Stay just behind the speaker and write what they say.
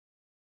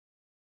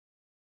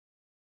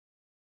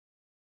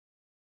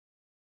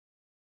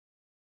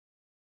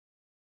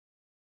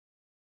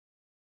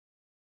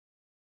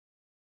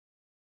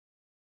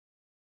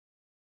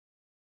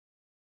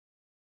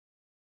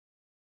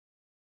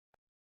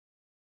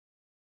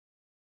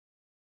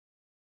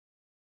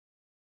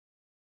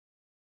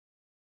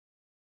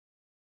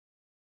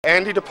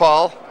Andy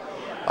DePaule.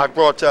 I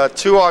brought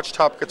two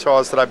archtop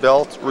guitars that I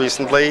built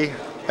recently,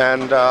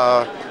 and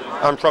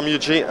I'm from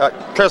Eugene,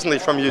 presently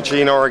from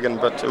Eugene, Oregon,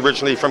 but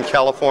originally from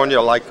California,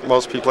 like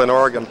most people in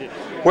Oregon.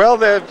 Well,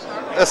 they're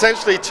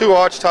essentially two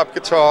archtop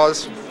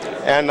guitars,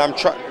 and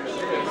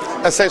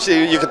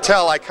essentially, you could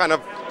tell I kind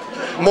of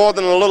more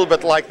than a little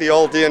bit like the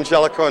old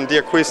D'Angelico and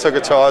D'Acquisto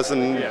guitars,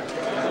 and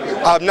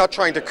I'm not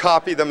trying to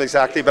copy them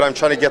exactly, but I'm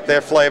trying to get their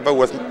flavor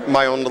with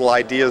my own little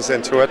ideas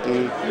into it.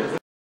 And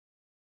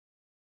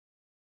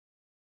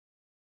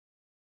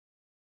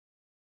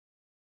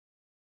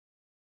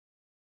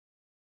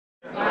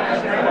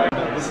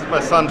this is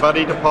my son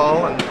Buddy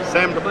DePaule, and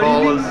Sam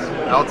DePaule is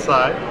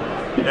outside.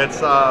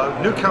 It's a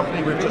new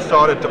company we've just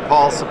started,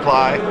 DePaule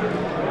Supply,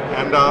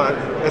 and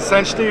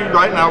essentially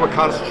right now we're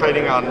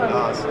concentrating on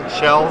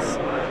shells,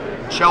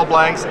 shell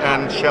blanks,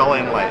 and shell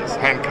inlays,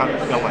 hand-cut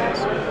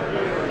inlays.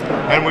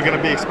 And we're going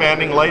to be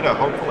expanding later,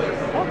 hopefully.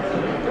 Oh,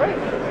 great.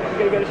 I'm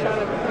going to get a shot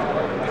of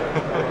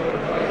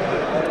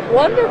it.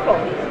 Wonderful.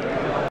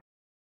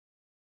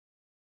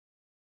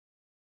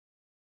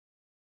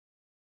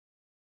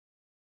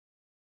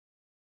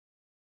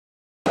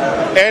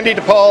 Andy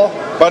DePaule,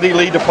 Buddy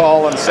Lee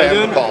DePaule, and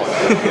Sam DePaule.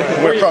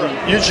 We're from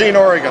Eugene,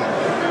 Oregon. You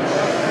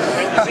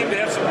seem to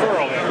have some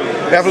pearl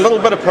there. We have a little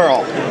bit of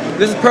pearl.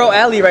 This is Pearl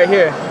Alley right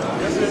here.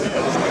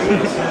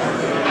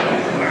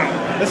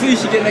 That's what you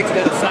should get next to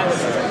that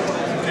silence.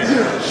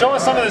 Show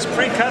us some of this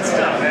pre-cut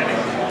stuff, Andy.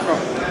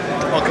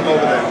 I'll come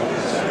over there.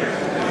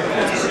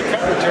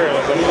 Cut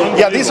materials.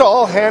 Yeah, these are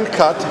all hand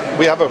cut.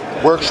 We have a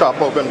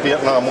workshop over in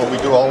Vietnam where we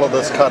do all of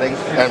this cutting,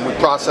 and we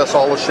process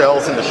all the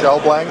shells into shell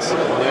blanks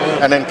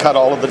and then cut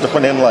all of the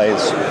different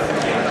inlays.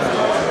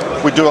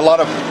 We do a lot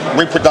of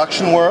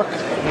reproduction work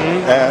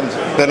and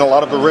then a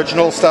lot of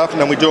original stuff, and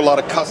then we do a lot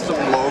of custom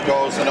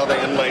logos and other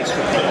inlays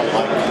for people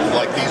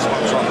like these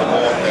ones on the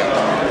board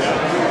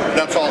there.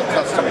 That's all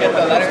custom work.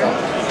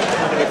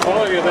 The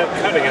quality of that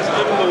cutting is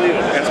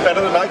unbelievable. It's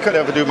better than I could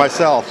ever do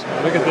myself.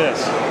 Look at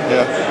this.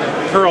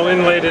 Yeah. Pearl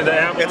inlaid into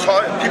apple. It's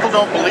hard. People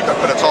don't believe it,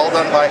 but it's all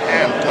done by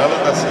hand. None of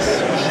this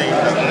is machine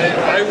done.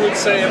 I would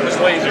say it was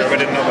laser, but I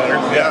didn't know better.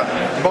 Yeah,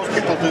 most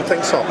people do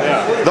think so.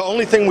 Yeah. The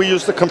only thing we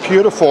use the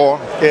computer for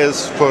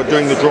is for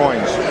doing the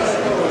drawings.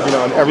 You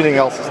know, and everything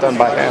else is done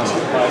by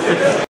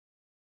hand.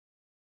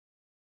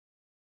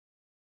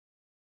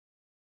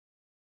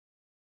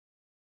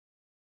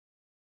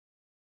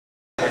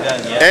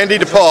 Andy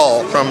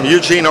DePaule from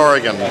Eugene,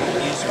 Oregon.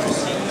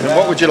 And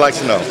what would you like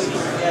to know?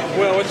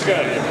 Well, what you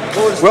got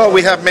here? Well,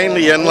 we have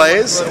mainly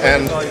inlays,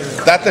 and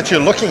that you're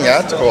looking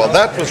at, well,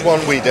 that was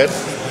one we did.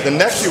 The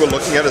neck you were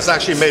looking at is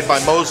actually made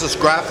by Moses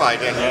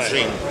Graphite in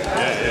Eugene.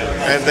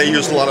 And they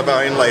use a lot of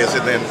our inlays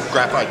in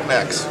graphite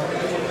necks.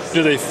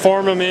 Do they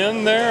form them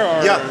in there?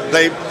 Or? Yeah,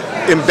 they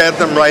embed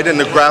them right in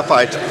the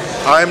graphite.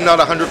 I'm not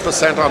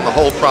 100% on the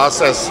whole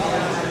process.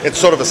 It's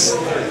sort of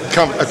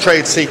a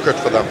trade secret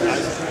for them.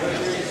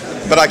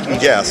 But I can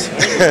guess.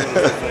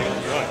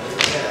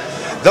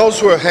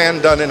 Those were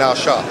hand done in our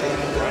shop.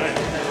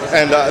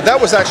 And that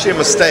was actually a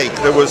mistake.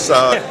 There was,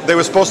 they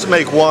were supposed to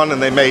make one and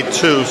they made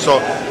two, so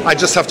I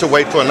just have to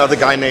wait for another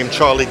guy named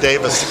Charlie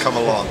Davis to come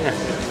along. I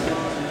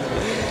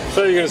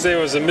thought you were going to say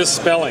it was a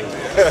misspelling.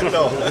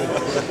 No.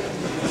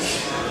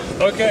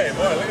 Okay,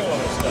 boy, look at all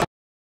this stuff.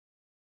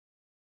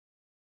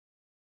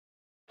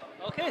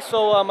 Okay,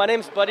 so my name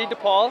is Buddy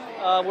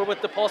DePaule. We're with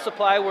DePaule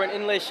Supply. We're an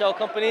inlay shell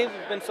company.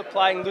 We've been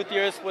supplying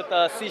luthiers with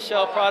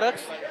seashell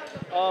products.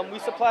 We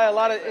supply a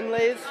lot of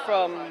inlays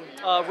from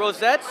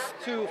rosettes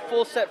to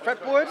full set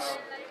fretboards.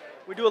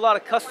 We do a lot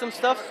of custom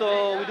stuff,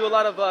 so we do a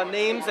lot of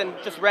names and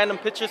just random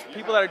pictures for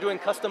people that are doing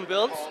custom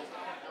builds.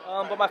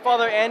 But my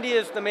father, Andy,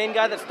 is the main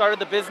guy that started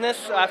the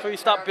business. After he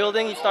stopped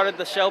building, he started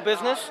the shell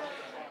business.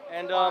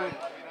 And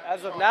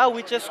as of now,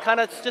 we just kind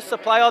of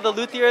supply all the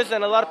luthiers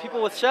and a lot of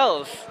people with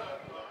shells.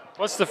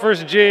 What's the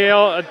first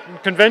GAL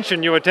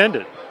convention you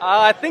attended?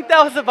 I think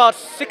that was about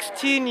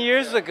 16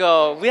 years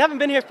ago. We haven't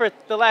been here for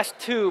the last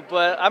two,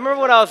 but I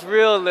remember when I was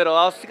real little.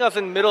 I think I was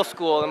in middle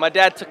school, and my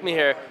dad took me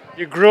here.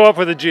 You grew up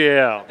with a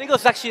GAL? I think it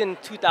was actually in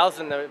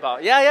 2000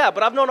 about. Yeah,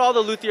 but I've known all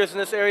the luthiers in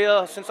this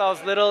area since I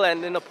was little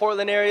and in the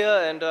Portland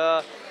area, and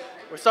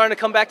we're starting to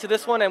come back to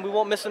this one, and we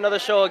won't miss another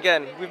show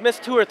again. We've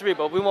missed 2 or 3,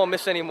 but we won't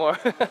miss any more.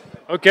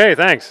 Okay,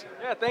 thanks.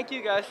 Yeah, thank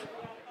you guys.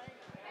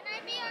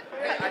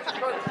 I just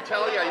wanted to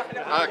tell you,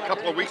 a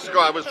couple of weeks ago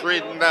I was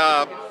reading,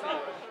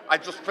 I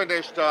just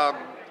finished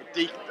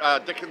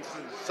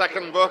Dickinson's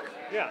second book.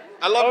 Yeah.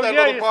 I love that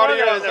little you party.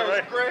 saw that, It was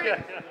right? great.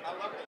 Yeah. I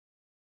loved it.